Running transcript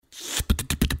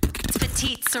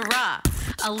petite Syrah,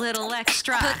 a little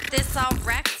extra. Put this on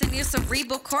Rex and your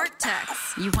cerebral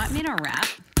cortex. You want me to rap?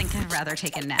 Think I'd rather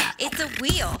take a nap. It's a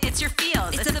wheel. It's your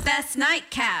field. It's the best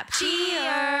nightcap.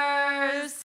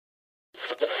 Cheers!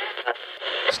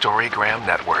 Storygram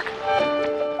Network.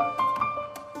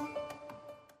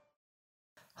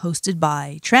 Hosted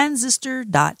by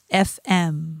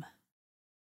Transistor.fm.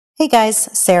 Hey guys,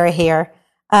 Sarah here.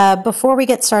 Before we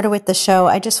get started with the show,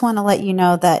 I just want to let you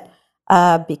know that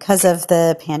because of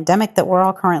the pandemic that we're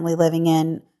all currently living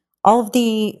in, all of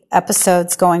the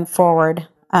episodes going forward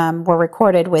were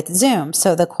recorded with Zoom,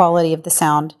 so the quality of the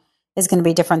sound is going to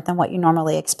be different than what you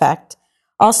normally expect.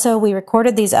 Also, we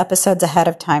recorded these episodes ahead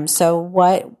of time, so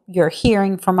what you're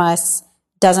hearing from us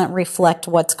doesn't reflect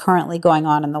what's currently going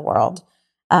on in the world.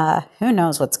 Who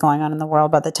knows what's going on in the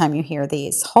world by the time you hear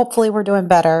these. Hopefully we're doing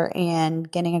better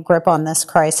and getting a grip on this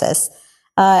crisis.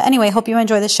 Anyway, hope you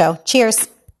enjoy the show. Cheers.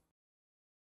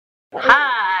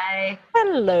 Hi.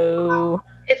 Hello.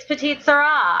 It's Petite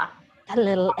Syrah. A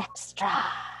little extra.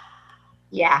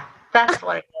 Yeah, that's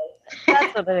what it is.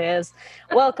 That's what it is.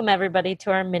 Welcome, everybody,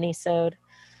 to our mini-sode.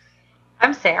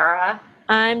 I'm Sarah.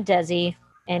 I'm Desi,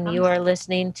 and you are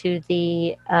listening to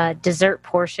the dessert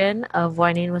portion of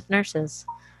Whining with Nurses.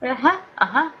 Here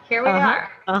we are.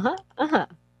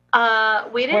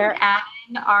 We didn't add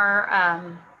in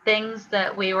our things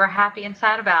that we were happy and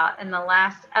sad about in the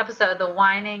last episode, the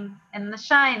whining and the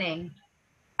shining.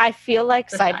 I feel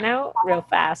like, side note,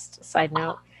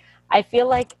 I feel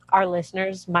like our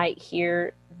listeners might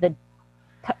hear the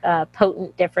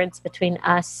potent difference between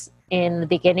us in the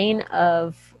beginning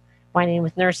of Whining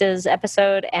with Nurses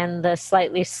episode and the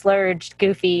slightly slurred,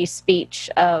 goofy speech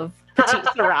of Petite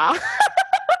Syrah.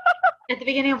 At the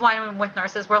beginning of Whining with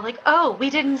Nurses, we're like, oh, we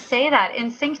didn't say that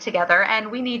in sync together, and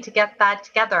we need to get that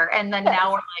together. And then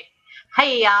now we're like,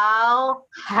 hey, y'all.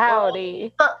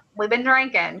 Howdy. We've been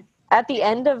drinking. At the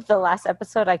end of the last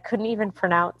episode, I couldn't even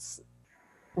pronounce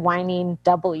whining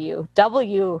W.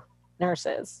 W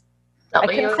nurses. I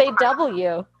couldn't say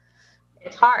W.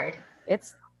 It's hard.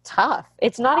 It's tough.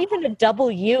 It's not even a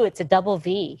W, it's a double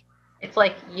V. It's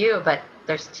like you, but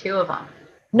there's two of them.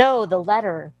 No, the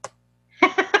letter.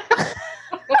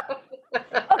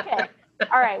 Okay.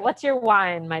 All right. What's your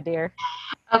wine, my dear?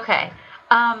 Okay.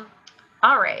 All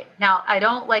right. Now, I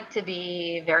don't like to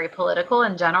be very political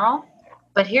in general,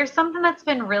 but here's something that's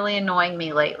been really annoying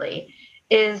me lately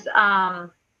is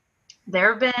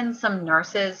there have been some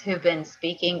nurses who've been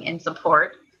speaking in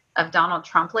support of Donald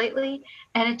Trump lately,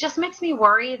 and it just makes me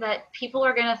worry that people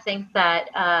are going to think that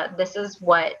this is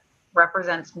what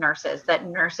represents nurses, that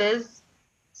nurses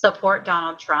support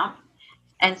Donald Trump.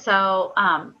 And so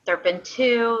there have been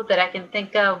two that I can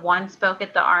think of. One spoke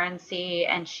at the RNC,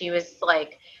 and she was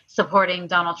like supporting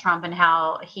Donald Trump and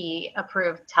how he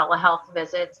approved telehealth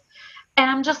visits. And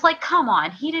I'm just like, come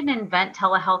on, he didn't invent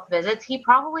telehealth visits. He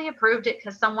probably approved it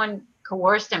because someone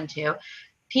coerced him to.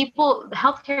 The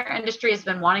healthcare industry has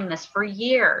been wanting this for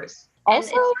years.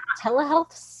 Also,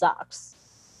 telehealth sucks.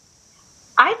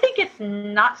 I think it's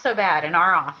not so bad in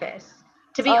our office.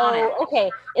 To be honest. Okay.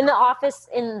 In the office,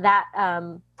 in that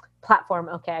platform,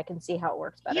 okay, I can see how it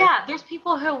works better. Yeah, there's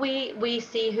people who we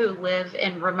see who live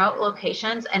in remote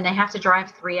locations, and they have to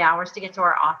drive 3 hours to get to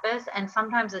our office. And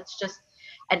sometimes it's just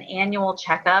an annual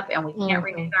checkup, and we can't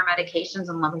renew their medications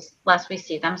unless we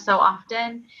see them so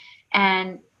often.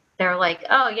 And they're like,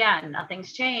 oh, yeah,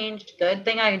 nothing's changed. Good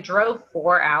thing I drove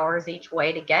 4 hours each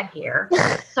way to get here.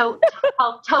 So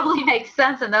totally makes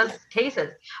sense in those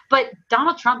cases. But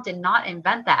Donald Trump did not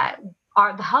invent that.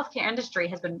 The healthcare industry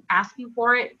has been asking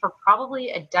for it for probably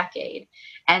a decade.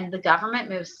 And the government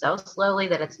moves so slowly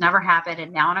that it's never happened.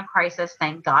 And now in a crisis,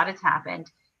 thank God it's happened.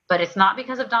 But it's not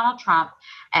because of Donald Trump.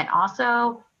 And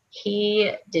also,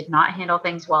 he did not handle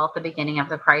things well at the beginning of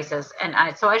the crisis. And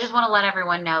so I just want to let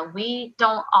everyone know, we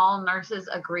don't all nurses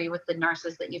agree with the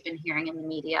nurses that you've been hearing in the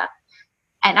media.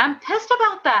 And I'm pissed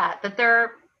about that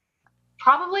they're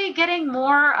probably getting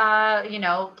more,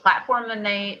 platform than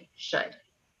they should.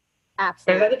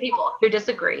 Absolutely. There's other people who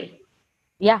disagree.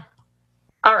 Yeah.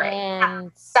 All right.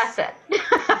 And that's it.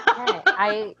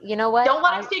 You know what? Don't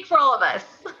want to speak for all of us.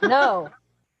 No.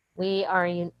 We are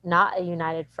not a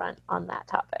united front on that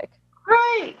topic.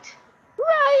 Right.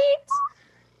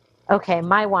 Okay,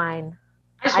 my wine.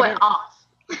 I just went off.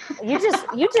 You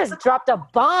just dropped a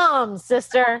bomb,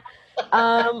 sister.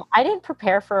 I didn't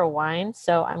prepare for a wine,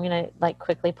 so I'm gonna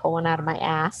quickly pull one out of my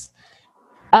ass.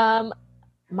 My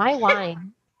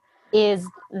wine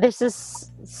this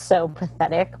is so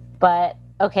pathetic, but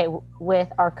okay,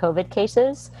 with our COVID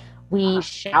cases, we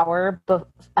shower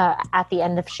at the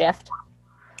end of shift.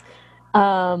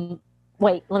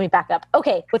 wait, let me back up.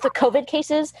 Okay, with the COVID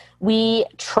cases, we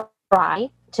try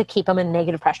to keep them in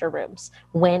negative pressure rooms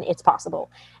when it's possible.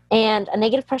 And a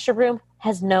negative pressure room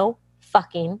has no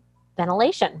fucking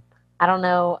ventilation. I don't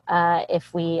know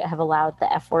if we have allowed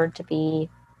the F word to be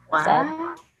said.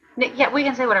 Yeah, we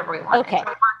can say whatever we want. Okay.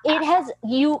 It has,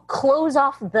 you close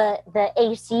off the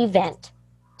AC vent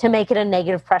to make it a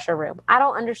negative pressure room. I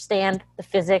don't understand the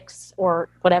physics or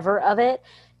whatever of it,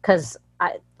 because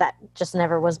that just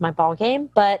never was my ball game,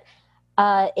 but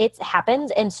it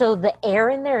happens. And so the air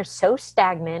in there is so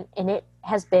stagnant, and it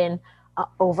has been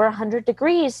over 100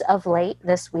 degrees of late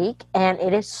this week, and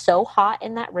it is so hot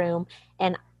in that room,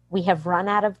 and we have run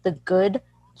out of the good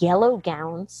yellow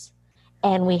gowns,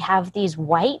 and we have these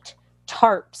white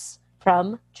tarps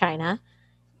from China,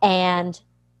 and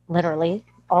literally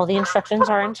all the instructions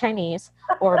are in Chinese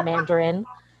or Mandarin.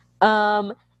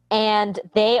 And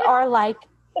they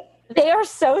are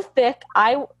so thick.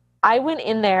 I went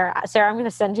in there, Sarah, I'm going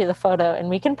to send you the photo and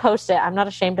we can post it. I'm not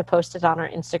ashamed to post it on our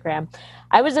Instagram.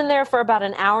 I was in there for about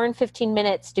an hour and 15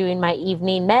 minutes doing my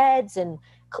evening meds and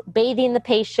bathing the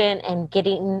patient and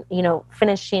getting,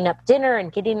 finishing up dinner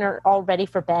and getting her all ready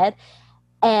for bed.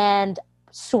 And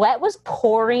sweat was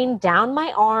pouring down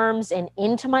my arms and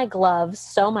into my gloves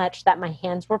so much that my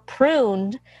hands were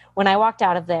pruned when I walked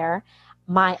out of there.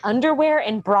 My underwear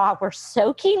and bra were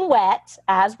soaking wet,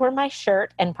 as were my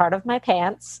shirt and part of my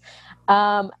pants.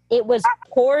 It was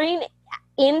pouring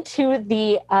into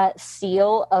the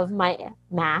seal of my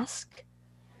mask.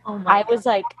 Oh my I was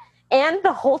like, and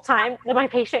the whole time, my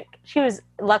patient,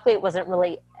 luckily it wasn't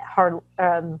really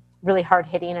hard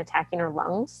hitting, attacking her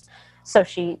lungs. So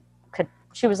she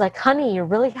was like, honey, you're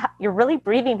really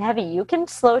breathing heavy. You can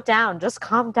slow down, just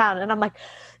calm down. And I'm like,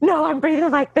 no, I'm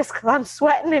breathing like this because I'm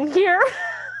sweating in here.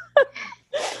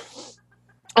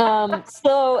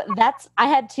 So I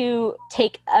had to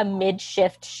take a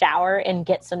mid-shift shower and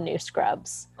get some new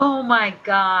scrubs. Oh my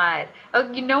God.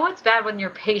 Oh, you know what's bad when your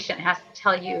patient has to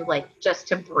tell you just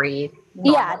to breathe.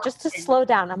 Yeah, just to slow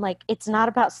down. I'm like, it's not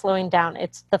about slowing down.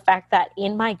 It's the fact that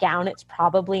in my gown, it's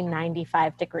probably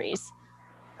 95 degrees.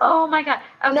 Oh my God.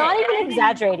 Okay. Not even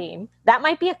exaggerating. That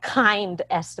might be a kind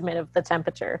estimate of the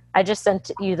temperature. I just sent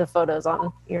you the photos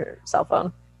on your cell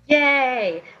phone.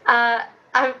 Yay.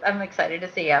 I'm excited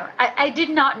to see you. I did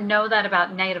not know that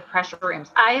about negative pressure rooms.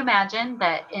 I imagine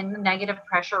that in the negative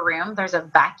pressure room, there's a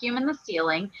vacuum in the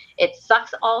ceiling. It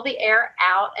sucks all the air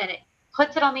out and it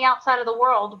puts it on the outside of the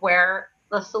world where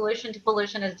the solution to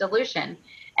pollution is dilution.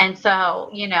 And so,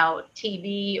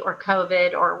 TB or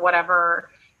COVID or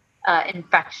whatever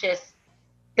infectious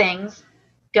things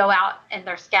go out and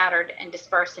they're scattered and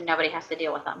dispersed and nobody has to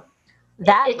deal with them.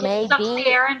 It may sucks be the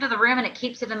air into the room and it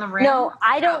keeps it in the room. No,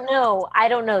 I don't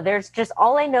know. There's just,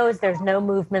 all I know is there's no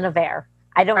movement of air.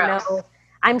 I don't know.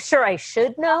 I'm sure I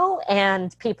should know.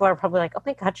 And people are probably like, oh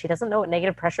my God, she doesn't know what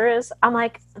negative pressure is. I'm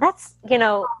like, that's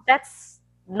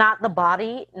not the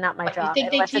body, not my job. You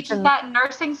think they teach that in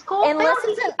nursing school? Unless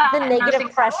it's the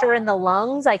negative pressure in the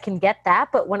lungs, I can get that.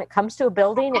 But when it comes to a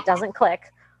building, it doesn't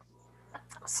click.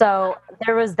 So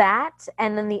there was that.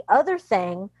 And then the other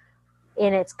thing,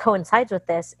 and it coincides with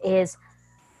this, is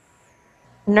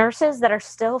nurses that are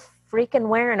still freaking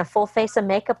wearing a full face of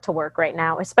makeup to work right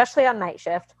now, especially on night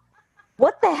shift.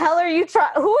 What the hell are you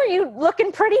who are you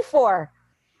looking pretty for?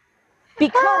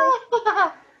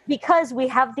 Because we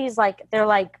have these they're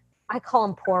like, I call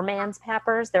them poor man's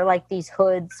peppers. They're like these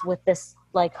hoods with this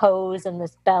hose and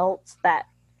this belt that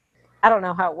I don't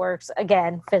know how it works.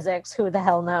 Again, physics, who the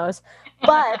hell knows?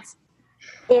 But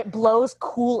it blows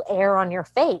cool air on your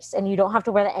face and you don't have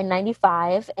to wear the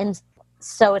N95. And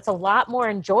so it's a lot more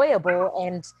enjoyable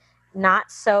and not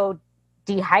so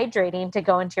dehydrating to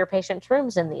go into your patient's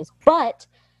rooms in these. But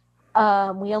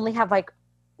we only have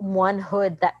one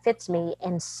hood that fits me,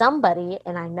 and somebody,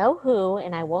 and I know who,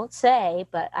 and I won't say,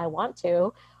 but I want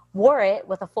to, wore it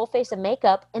with a full face of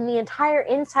makeup and the entire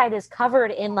inside is covered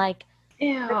in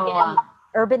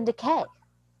Urban Decay.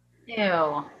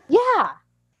 Ew. Yeah.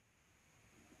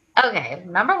 Okay,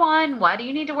 number one, why do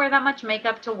you need to wear that much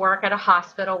makeup to work at a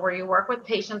hospital where you work with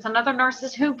patients and other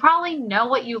nurses who probably know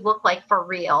what you look like for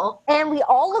real? And we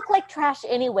all look like trash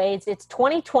anyways. It's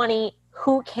 2020.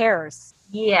 Who cares?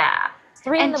 Yeah.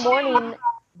 3 in the morning,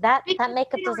 that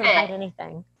makeup doesn't hide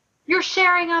anything. You're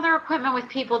sharing other equipment with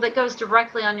people that goes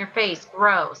directly on your face.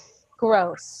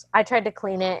 Gross. I tried to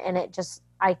clean it and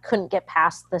I couldn't get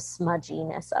past the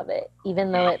smudginess of it.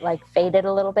 Even though it faded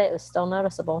a little bit, it was still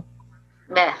noticeable.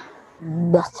 Meh.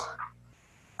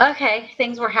 Okay,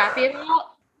 things we're happy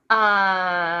about.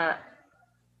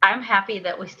 I'm happy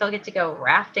that we still get to go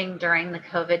rafting during the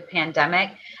COVID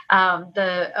pandemic.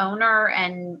 The owner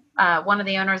and one of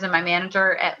the owners and my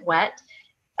manager at WET,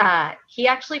 he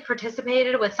actually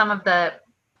participated with some of the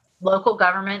local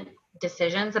government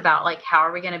decisions about like how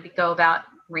are we going to go about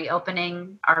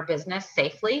reopening our business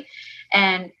safely.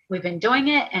 And we've been doing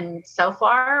it. And so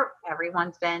far,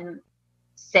 everyone's been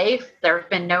safe. There have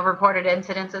been no reported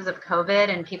incidences of COVID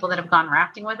and people that have gone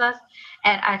rafting with us.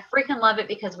 And I freaking love it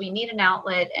because we need an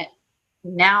outlet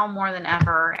now more than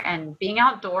ever. And being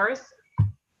outdoors,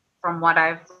 from what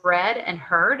I've read and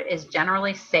heard, is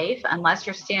generally safe unless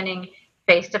you're standing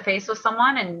face to face with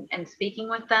someone and speaking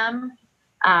with them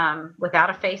without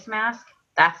a face mask.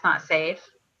 That's not safe.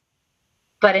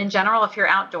 But in general, if you're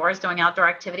outdoors doing outdoor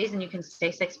activities and you can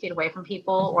stay 6 feet away from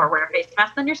people or wear a face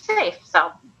mask, then you're safe.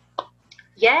 So,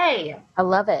 yay. I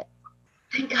love it.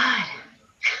 Thank God.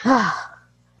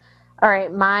 All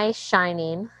right, my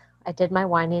shining, I did my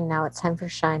whining, now it's time for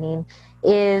shining,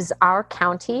 is our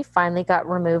county finally got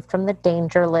removed from the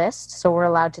danger list. So we're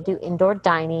allowed to do indoor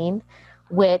dining,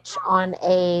 which on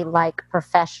a like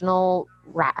professional,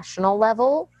 rational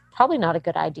level, probably not a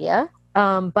good idea.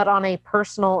 But on a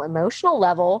personal, emotional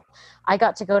level, I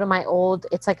got to go to my old,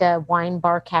 it's like a wine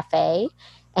bar cafe.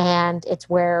 And it's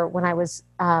where when I was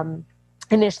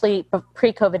initially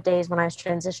pre-COVID days, when I was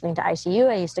transitioning to ICU,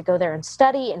 I used to go there and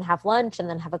study and have lunch and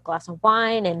then have a glass of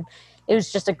wine. And it was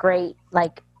just a great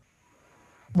like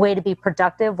way to be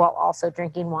productive while also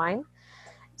drinking wine.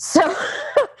 So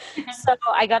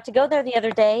I got to go there the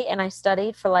other day and I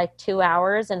studied for like 2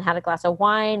 hours and had a glass of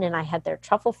wine and I had their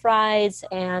truffle fries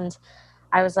and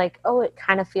I was like, oh, it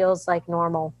kind of feels like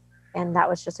normal. And that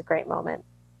was just a great moment.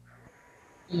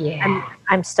 Yeah.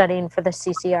 I'm studying for the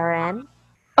CCRN.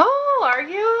 Oh, are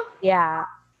you? Yeah.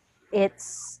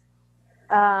 It's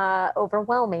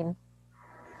overwhelming.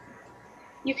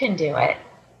 You can do it.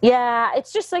 Yeah.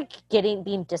 It's just like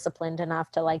being disciplined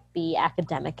enough to like be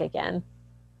academic again.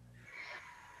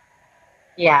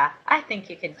 Yeah, I think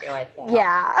you can do it. Though.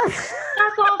 Yeah.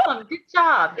 That's awesome. Good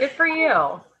job. Good for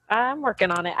you. I'm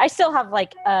working on it. I still have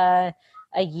like a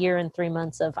year and 3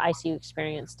 months of ICU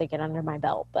experience to get under my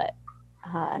belt, but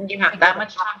you have that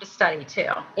much time to study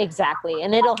too. Exactly.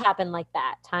 And it'll happen like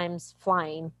that. Time's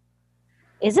flying.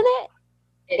 Isn't it?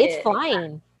 It's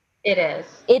flying. It is.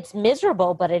 It's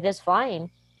miserable, but it is flying.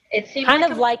 It seems kind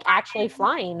of like actually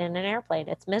flying in an airplane.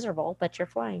 It's miserable, but you're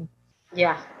flying.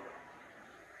 Yeah.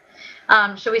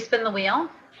 Should we spin the wheel?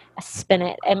 Spin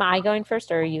it. Am I going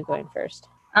first or are you going first?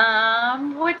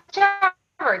 Whichever.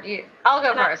 I'll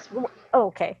go first. Oh,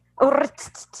 okay. Oh,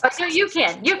 no, you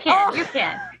can. You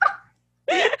can.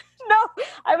 No,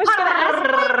 I was going to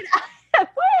ask.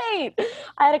 Wait.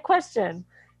 I had a question.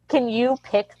 Can you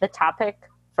pick the topic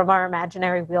from our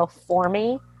imaginary wheel for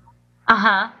me?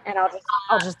 Uh-huh. And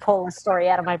I'll just pull a story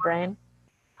out of my brain.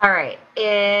 All right.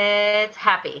 It's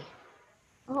happy.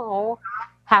 Oh,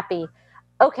 happy.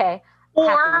 Okay. Or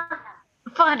happy.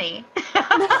 Funny.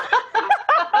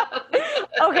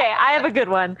 Okay, I have a good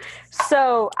one.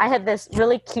 So I had this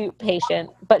really cute patient,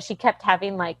 but she kept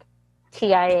having like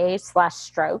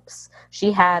TIA/strokes.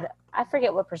 She had, I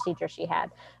forget what procedure she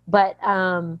had, but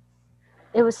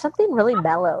it was something really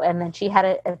mellow. And then she had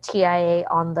a TIA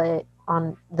on the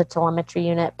telemetry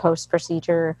unit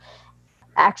post-procedure.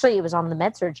 Actually, it was on the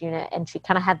med-surg unit, and she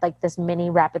kind of had like this mini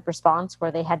rapid response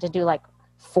where they had to do like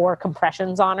 4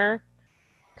 compressions on her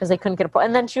because they couldn't get a pull.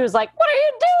 And then she was like, "What are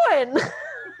you doing?"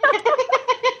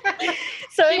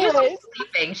 So anyway,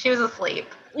 she was asleep.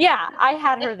 Yeah, I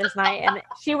had her this night, and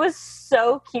she was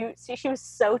so cute. She was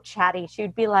so chatty. She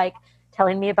would be like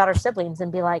telling me about her siblings and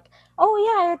be like, "Oh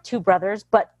yeah, I had 2 brothers,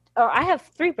 or I have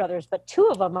 3 brothers, but 2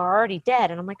 of them are already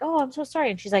dead." And I'm like, "Oh, I'm so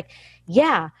sorry." And she's like,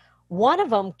 "Yeah, one of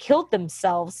them killed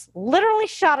themselves, literally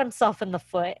shot himself in the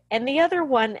foot, and the other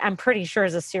one, I'm pretty sure,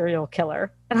 is a serial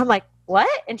killer." And I'm like, "What?"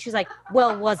 And she's like,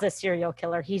 "Well, was a serial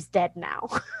killer. He's dead now."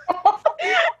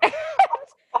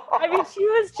 I mean, she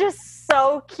was just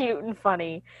so cute and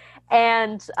funny.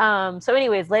 And so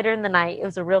anyways, later in the night, it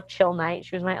was a real chill night.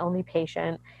 She was my only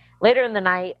patient. Later in the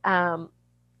night,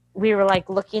 we were like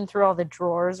looking through all the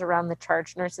drawers around the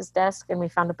charge nurse's desk, and we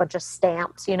found a bunch of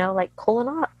stamps, like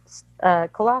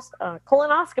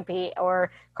colonoscopy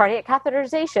or cardiac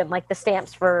catheterization, like the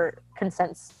stamps for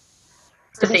consents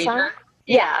to be signed.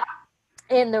 Yeah.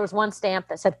 And there was one stamp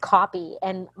that said copy,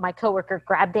 and my coworker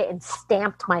grabbed it and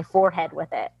stamped my forehead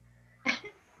with it.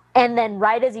 And then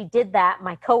right as he did that,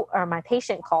 my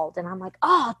patient called, and I'm like,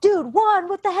 "Oh, dude,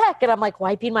 what the heck?" And I'm like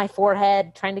wiping my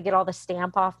forehead, trying to get all the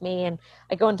stamp off me. And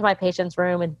I go into my patient's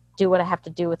room and do what I have to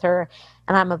do with her.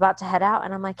 And I'm about to head out,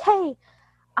 and I'm like, "Hey,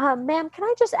 ma'am, can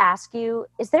I just ask you,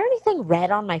 is there anything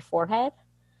red on my forehead?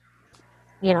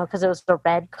 You know, because it was the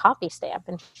red coffee stamp.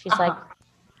 And she's like,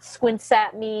 squints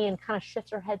at me and kind of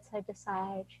shifts her head side to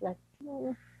side. She's like,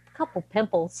 a couple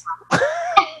pimples. And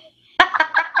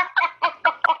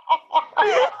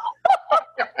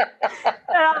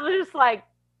I was just like,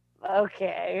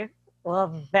 okay,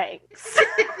 well, thanks.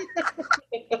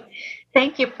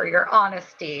 Thank you for your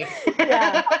honesty.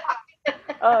 Yeah.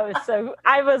 Oh, so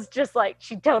I was just like,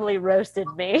 she totally roasted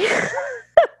me.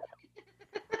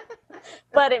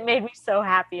 But it made me so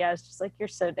happy. I was just like, you're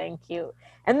so dang cute.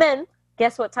 And then,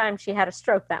 guess what time she had a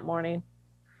stroke that morning?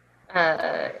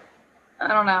 I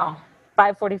don't know.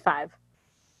 5:45.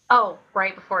 Oh,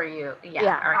 right before you.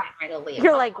 Yeah. All right, I'm ready to leave.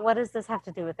 You're like, what does this have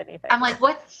to do with anything? I'm like,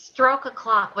 what's stroke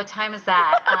o'clock? What time is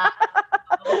that?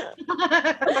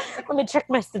 Let me check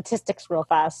my statistics real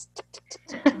fast.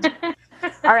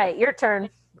 All right, your turn.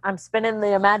 I'm spinning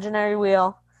the imaginary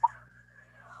wheel.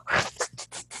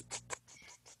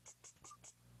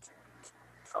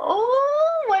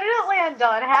 Oh, what did it land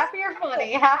on? Happy or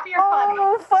funny? Happy or funny?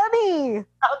 Oh, funny.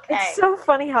 Okay. It's so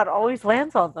funny how it always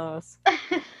lands on those.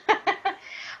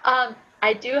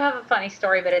 I do have a funny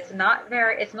story, but it's not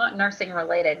nursing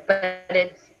related, but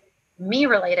it's me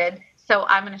related. So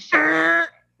I'm going to share.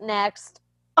 Next.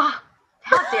 Oh,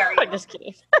 how dare you? I'm just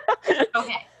kidding.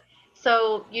 Okay.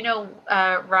 So,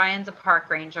 Ryan's a park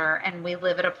ranger and we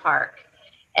live at a park.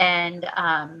 And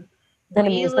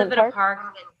we live at a park.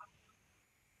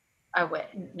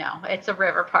 No, it's a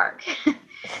river park.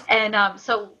 And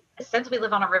so since we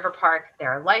live on a river park,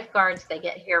 there are lifeguards. They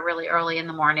get here really early in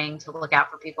the morning to look out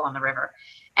for people on the river.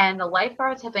 And the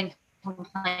lifeguards have been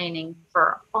complaining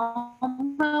for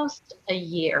almost a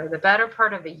year, the better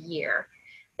part of a year,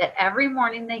 that every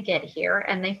morning they get here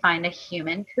and they find a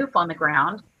human poop on the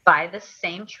ground by the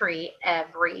same tree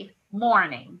every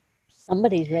morning.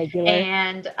 Somebody's regular.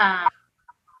 And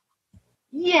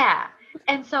yeah.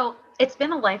 And so it's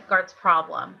been a lifeguard's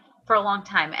problem for a long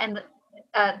time. And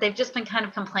they've just been kind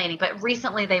of complaining. But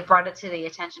recently they brought it to the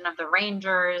attention of the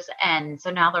rangers. And so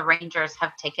now the rangers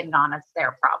have taken it on as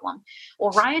their problem.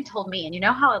 Well, Ryan told me, and you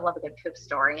know how I love a good poop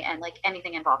story and like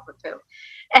anything involved with poop.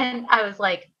 And I was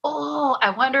like, oh, I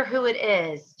wonder who it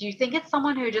is. Do you think it's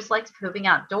someone who just likes pooping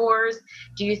outdoors?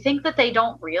 Do you think that they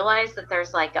don't realize that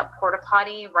there's like a porta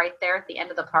potty right there at the end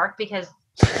of the park? Because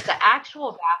the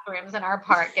actual bathrooms in our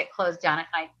park get closed down at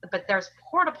night, but there's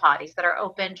porta potties that are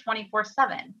open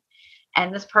 24/7.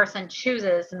 And this person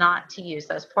chooses not to use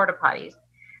those porta potties.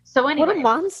 So anyway. What a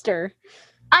monster.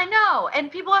 I know. And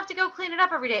people have to go clean it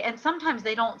up every day. And sometimes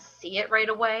they don't see it right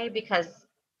away because,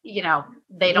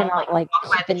 they don't like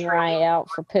keeping your eye out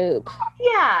for poop.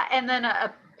 Yeah. And then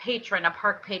a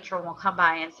park patron will come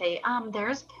by and say,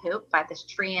 there's poop by this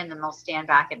tree. And then they'll stand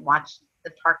back and watch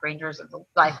the park rangers or the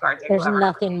lifeguards. There's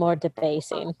nothing more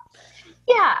debasing.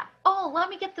 Yeah. Oh, let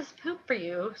me get this poop for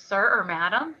you, sir or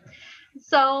madam.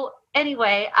 So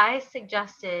anyway, I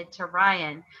suggested to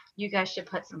Ryan, you guys should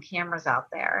put some cameras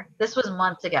out there. This was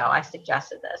months ago. I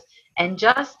suggested this. And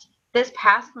just this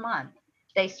past month,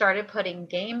 they started putting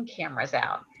game cameras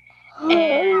out.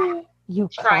 And you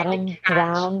caught them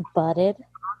brown butted?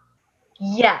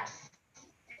 Yes.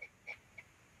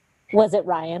 Was it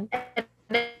Ryan?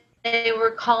 And they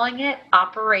were calling it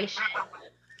Operation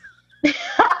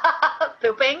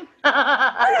Pooping.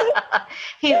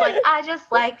 He's like, I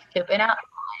just like pooping outside.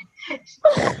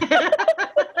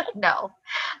 No.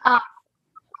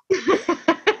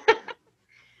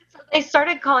 So they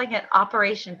started calling it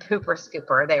Operation Pooper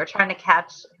Scooper. They were trying to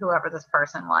catch whoever this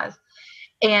person was.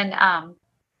 And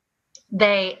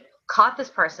they caught this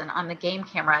person on the game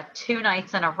camera 2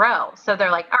 nights in a row. So they're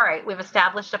like, all right, we've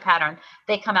established a pattern.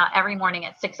 They come out every morning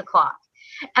at 6 o'clock.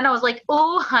 And I was like,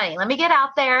 oh, honey, let me get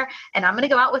out there and I'm going to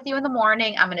go out with you in the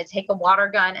morning. I'm going to take a water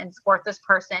gun and squirt this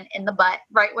person in the butt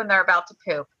right when they're about to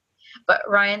poop. But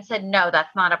Ryan said, no,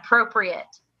 that's not appropriate.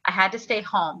 I had to stay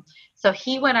home. So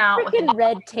he went out with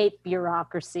red tape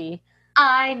bureaucracy.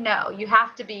 I know. You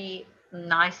have to be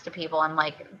nice to people and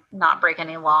like not break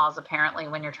any laws apparently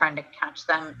when you're trying to catch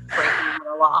them breaking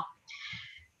the law.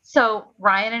 So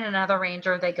Ryan and another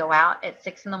ranger, they go out at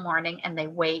 6 in the morning and they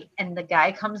wait. And the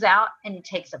guy comes out and he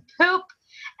takes a poop.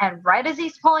 And right as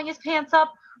he's pulling his pants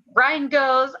up, Ryan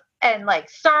goes and like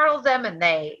startles them and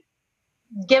they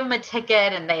give him a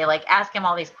ticket and they like ask him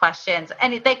all these questions.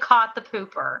 And they caught the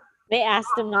pooper. They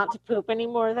asked him not to poop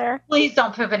anymore there. Please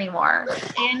don't poop anymore.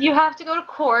 And you have to go to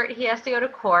court. He has to go to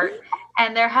court.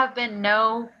 And there have been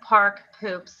no park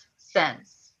poops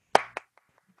since.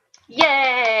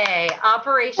 Yay!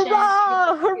 Operation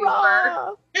hurrah,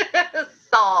 hurrah.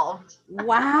 solved. Wow.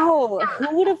 Wow.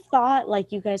 Who would have thought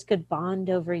like you guys could bond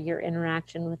over your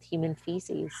interaction with human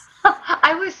feces?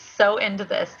 I was so into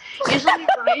this. Usually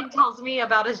Ryan tells me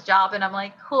about his job and I'm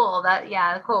like, cool,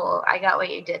 cool. I got what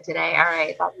you did today. All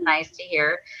right, that's nice to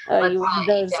hear. Oh, Let's you want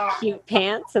those cute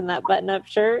pants and that button-up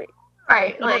shirt?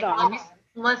 right, Put like it on.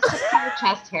 let's just do your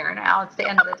chest hair now. It's the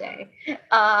end of the day.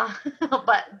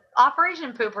 But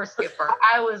Operation Pooper Scooper,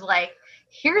 I was like,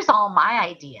 here's all my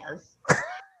ideas.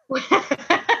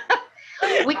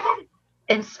 We can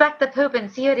inspect the poop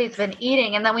and see what he's been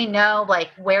eating, and then we know like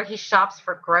where he shops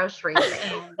for groceries,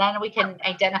 and then we can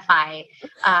identify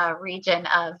a region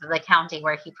of the county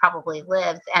where he probably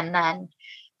lives, and then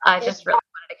I just really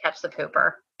wanted to catch the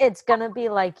pooper. It's gonna be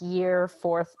like year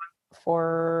 40,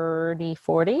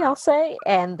 I'll say,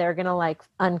 and they're gonna like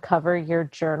uncover your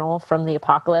journal from the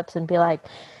apocalypse and be like,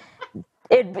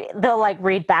 they'll like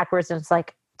read backwards and it's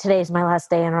like, today's my last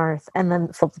day on Earth, and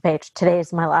then flip the page.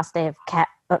 Today's my last day of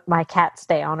my cat's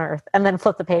day on Earth, and then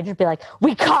flip the page and be like,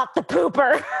 we caught the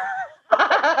pooper.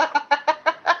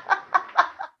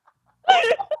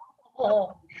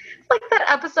 It's like that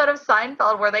episode of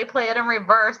Seinfeld where they play it in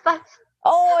reverse. That's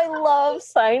Oh, I love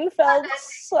Seinfeld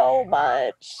so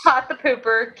much. caught the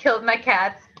pooper, killed my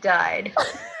cats, died.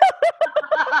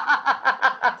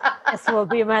 This will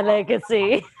be my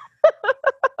legacy.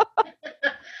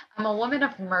 I'm a woman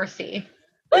of mercy.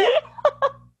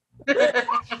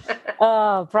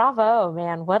 Oh, bravo,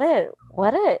 man.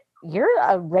 You're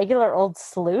a regular old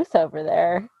sleuth over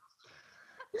there.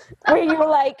 Where you're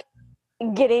like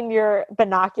getting your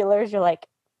binoculars, you're like,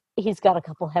 he's got a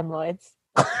couple hemorrhoids.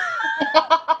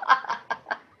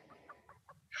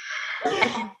 I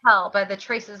can tell by the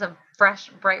traces of fresh,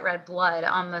 bright red blood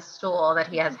on the stool that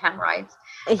he has hemorrhoids.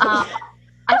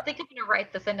 I think I'm going to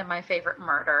write this into my favorite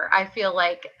murder. I feel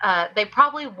like they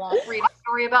probably won't read a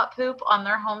story about poop on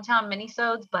their hometown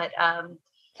minisodes, but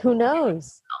who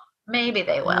knows? Maybe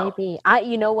they will. Maybe.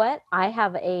 You know what?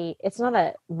 It's not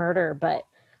a murder, but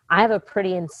I have a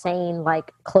pretty insane,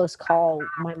 like, close call.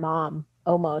 My mom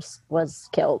almost was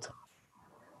killed.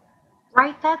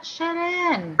 Write that shit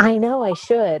in. I know I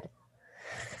should.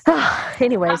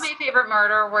 Anyways. Not my favorite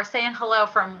murder. We're saying hello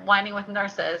from Whining with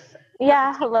Nurses.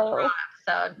 Yeah, hello.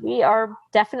 Episode. We are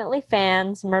definitely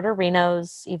fans,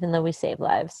 murderinos, even though we save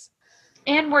lives.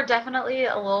 And we're definitely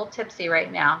a little tipsy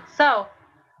right now. So,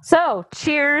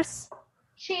 cheers.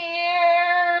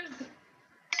 Cheers.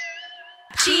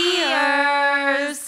 Cheers.